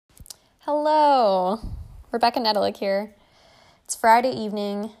Hello, Rebecca Nedelik here. It's Friday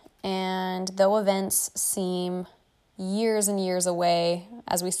evening, and though events seem years and years away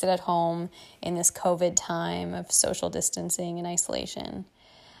as we sit at home in this COVID time of social distancing and isolation,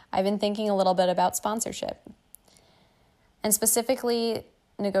 I've been thinking a little bit about sponsorship, and specifically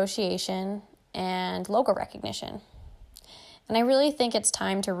negotiation and logo recognition. And I really think it's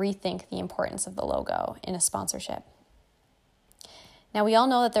time to rethink the importance of the logo in a sponsorship. Now, we all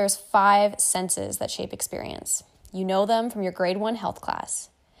know that there's 5 senses that shape experience. You know them from your grade 1 health class.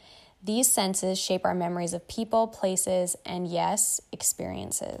 These senses shape our memories of people, places, and yes,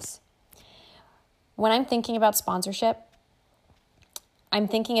 experiences. When I'm thinking about sponsorship, I'm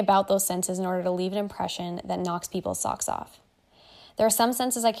thinking about those senses in order to leave an impression that knocks people's socks off. There are some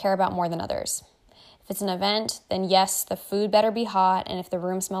senses I care about more than others. If it's an event, then yes, the food better be hot, and if the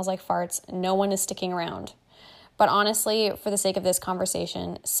room smells like farts, no one is sticking around. But honestly, for the sake of this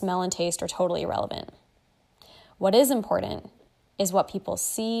conversation, smell and taste are totally irrelevant. What is important is what people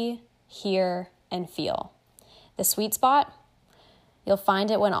see, hear, and feel. The sweet spot? You'll find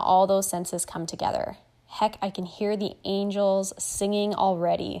it when all those senses come together. Heck, I can hear the angels singing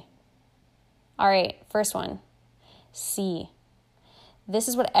already. All right, first one, see. This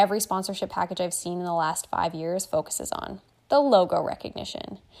is what every sponsorship package I've seen in the last 5 years focuses on, the logo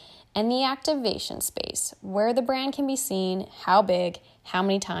recognition. And the activation space, where the brand can be seen, how big, how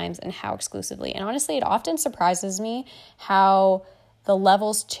many times, and how exclusively. And honestly, it often surprises me how the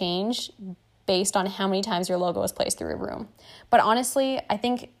levels change based on how many times your logo is placed through a room. But honestly, I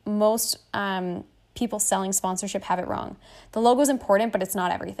think most people selling sponsorship have it wrong. The logo is important, but it's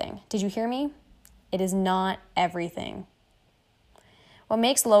not everything. Did you hear me? It is not everything. What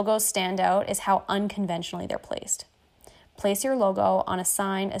makes logos stand out is how unconventionally they're placed. Place your logo on a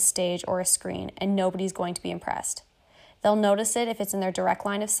sign, a stage, or a screen, and nobody's going to be impressed. They'll notice it if it's in their direct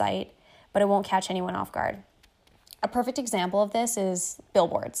line of sight, but it won't catch anyone off guard. A perfect example of this is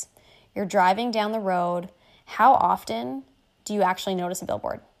billboards. You're driving down the road. How often do you actually notice a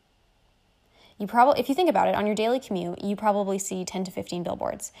billboard? If you think about it, on your daily commute, you probably see 10 to 15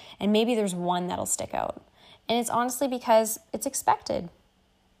 billboards, and maybe there's one that'll stick out. And it's honestly because it's expected.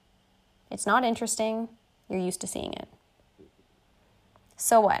 It's not interesting. You're used to seeing it.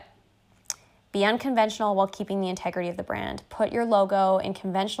 So what? Be unconventional while keeping the integrity of the brand. Put your logo in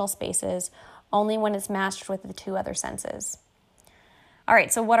conventional spaces only when it's matched with the 2 other senses. All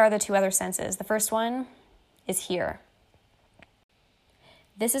right, so what are the 2 other senses? The first one is hear.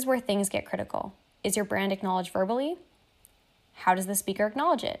 This is where things get critical. Is your brand acknowledged verbally? How does the speaker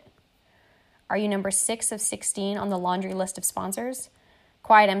acknowledge it? Are you number 6 of 16 on the laundry list of sponsors?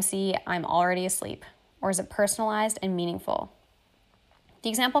 Quiet MC, I'm already asleep. Or is it personalized and meaningful? The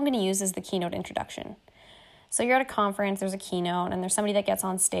example I'm going to use is the keynote introduction. So you're at a conference, there's a keynote, and there's somebody that gets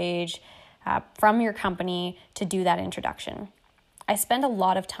on stage from your company to do that introduction. I spend a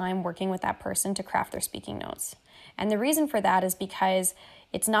lot of time working with that person to craft their speaking notes. And the reason for that is because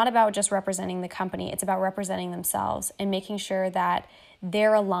it's not about just representing the company, it's about representing themselves and making sure that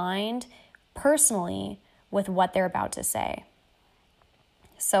they're aligned personally with what they're about to say.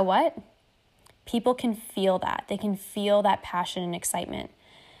 So what? People can feel that. They can feel that passion and excitement.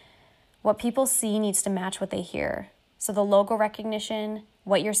 What people see needs to match what they hear. So the logo recognition,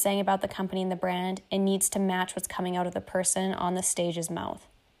 what you're saying about the company and the brand, it needs to match what's coming out of the person on the stage's mouth.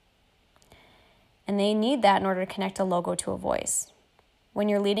 And they need that in order to connect a logo to a voice. When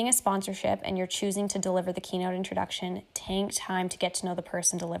you're leading a sponsorship and you're choosing to deliver the keynote introduction, take time to get to know the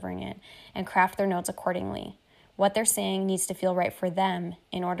person delivering it and craft their notes accordingly. What they're saying needs to feel right for them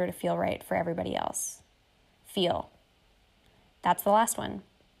in order to feel right for everybody else. Feel. That's the last one.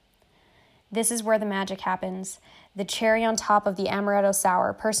 This is where the magic happens. The cherry on top of the amaretto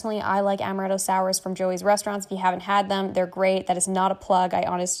sour. Personally, I like amaretto sours from Joey's Restaurants. If you haven't had them, they're great. That is not a plug. I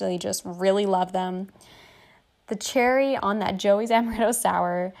honestly just really love them. The cherry on that Joey's amaretto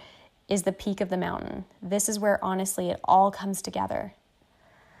sour is the peak of the mountain. This is where, honestly, it all comes together.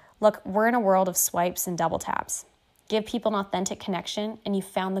 Look, we're in a world of swipes and double taps. Give people an authentic connection, and you've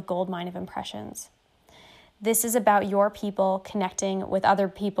found the gold mine of impressions. This is about your people connecting with other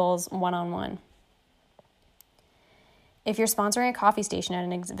people's one-on-one. If you're sponsoring a coffee station at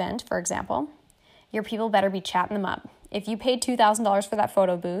an event, for example, your people better be chatting them up. If you paid $2,000 for that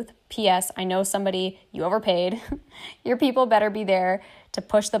photo booth, P.S., I know somebody you overpaid, your people better be there to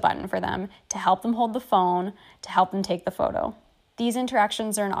push the button for them, to help them hold the phone, to help them take the photo. These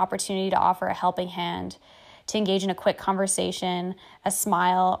interactions are an opportunity to offer a helping hand, to engage in a quick conversation, a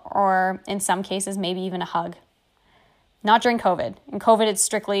smile, or in some cases, maybe even a hug. Not during COVID. In COVID, it's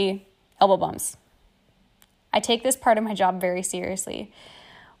strictly elbow bumps. I take this part of my job very seriously.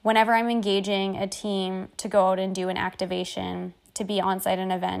 Whenever I'm engaging a team to go out and do an activation, to be on site at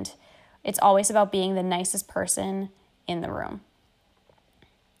an event, it's always about being the nicest person in the room.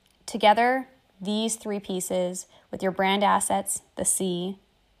 Together, these three pieces with your brand assets, the see,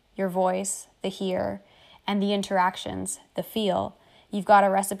 your voice, the hear, and the interactions, the feel, you've got a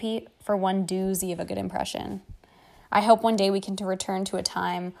recipe for one doozy of a good impression. I hope one day we can return to a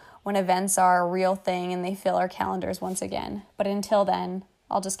time when events are a real thing and they fill our calendars once again. But until then,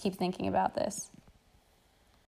 I'll just keep thinking about this.